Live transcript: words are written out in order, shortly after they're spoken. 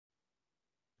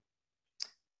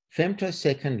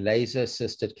Femtosecond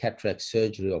laser-assisted cataract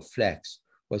surgery, or FLACS,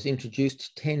 was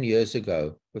introduced 10 years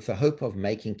ago with the hope of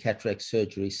making cataract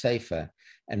surgery safer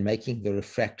and making the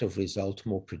refractive result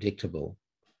more predictable.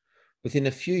 Within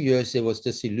a few years, there was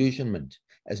disillusionment,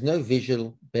 as no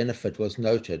visual benefit was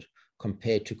noted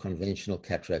compared to conventional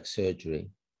cataract surgery.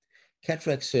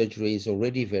 Cataract surgery is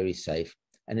already very safe,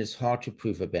 and it's hard to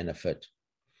prove a benefit.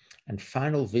 And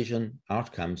final vision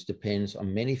outcomes depends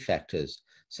on many factors,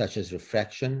 such as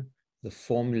refraction, the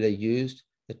formula used,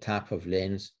 the type of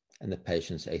lens, and the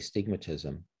patient's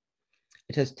astigmatism.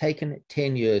 It has taken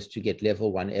 10 years to get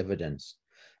level 1 evidence,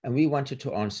 and we wanted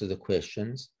to answer the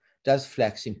questions: does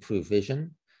FLACS improve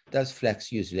vision? Does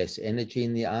FLACS use less energy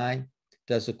in the eye?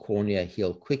 Does the cornea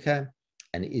heal quicker?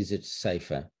 And is it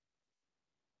safer?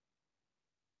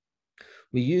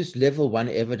 We used level 1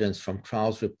 evidence from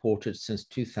trials reported since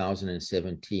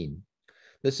 2017.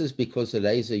 This is because the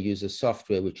laser uses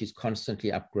software which is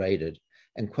constantly upgraded,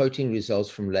 and quoting results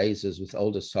from lasers with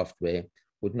older software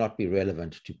would not be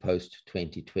relevant to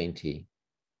post-2020.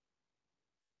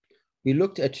 We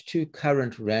looked at 2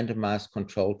 current randomized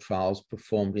controlled trials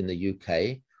performed in the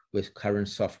UK where current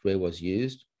software was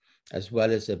used, as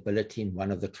well as the ability in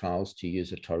one of the trials to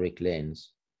use a toric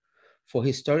lens. For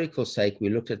historical sake, we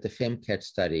looked at the FemCat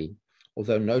study,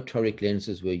 although no toric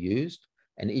lenses were used,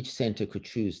 and each center could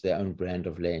choose their own brand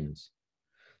of lens.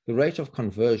 The rate of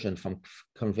conversion from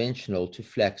conventional to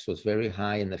FLACS was very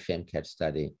high in the FemCat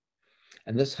study,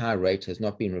 and this high rate has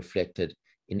not been reflected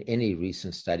in any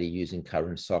recent study using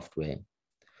current software.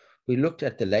 We looked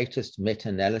at the latest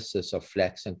meta-analysis of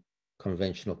FLACS and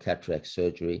conventional cataract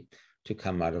surgery to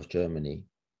come out of Germany.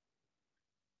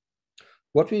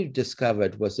 What we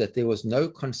discovered was that there was no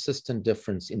consistent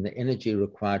difference in the energy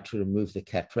required to remove the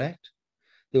cataract.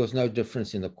 There was no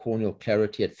difference in the corneal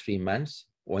clarity at 3 months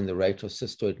or in the rate of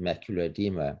cystoid macular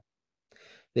edema.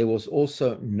 There was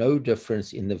also no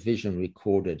difference in the vision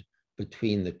recorded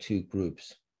between the 2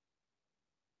 groups.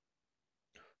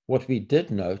 What we did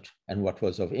note, and what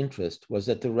was of interest, was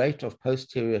that the rate of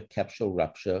posterior capsule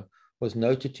rupture was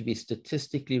noted to be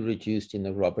statistically reduced in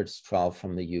the Roberts trial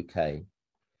from the UK.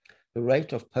 The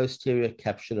rate of posterior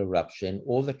capsular rupture in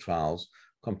all the trials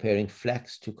comparing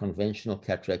FLACS to conventional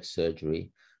cataract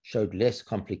surgery showed less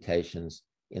complications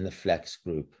in the FLACS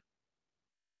group.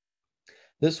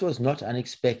 This was not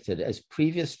unexpected, as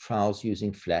previous trials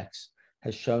using FLACS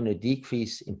has shown a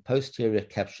decrease in posterior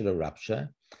capsular rupture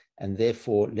and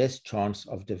therefore less chance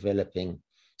of developing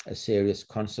a serious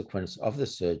consequence of the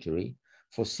surgery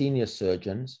for senior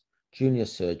surgeons, junior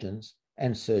surgeons,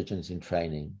 and surgeons in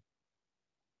training.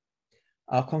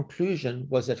 Our conclusion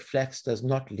was that FLACS does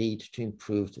not lead to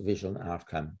improved visual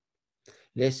outcome.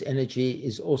 Less energy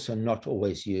is also not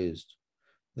always used.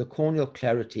 The corneal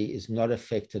clarity is not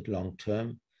affected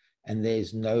long-term, and there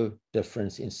is no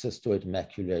difference in cystoid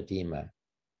macular edema.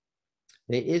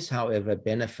 There is, however,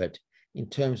 benefit in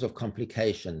terms of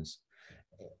complications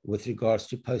with regards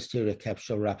to posterior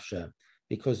capsular rupture,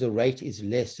 because the rate is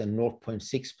less than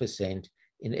 0.6%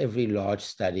 in every large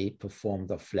study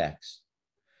performed of FLACS.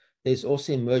 There's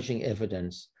also emerging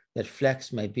evidence that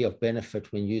FLACS may be of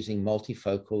benefit when using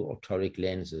multifocal or toric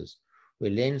lenses, where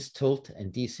lens tilt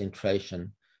and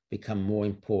decentration become more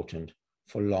important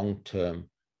for long-term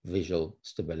visual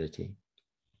stability.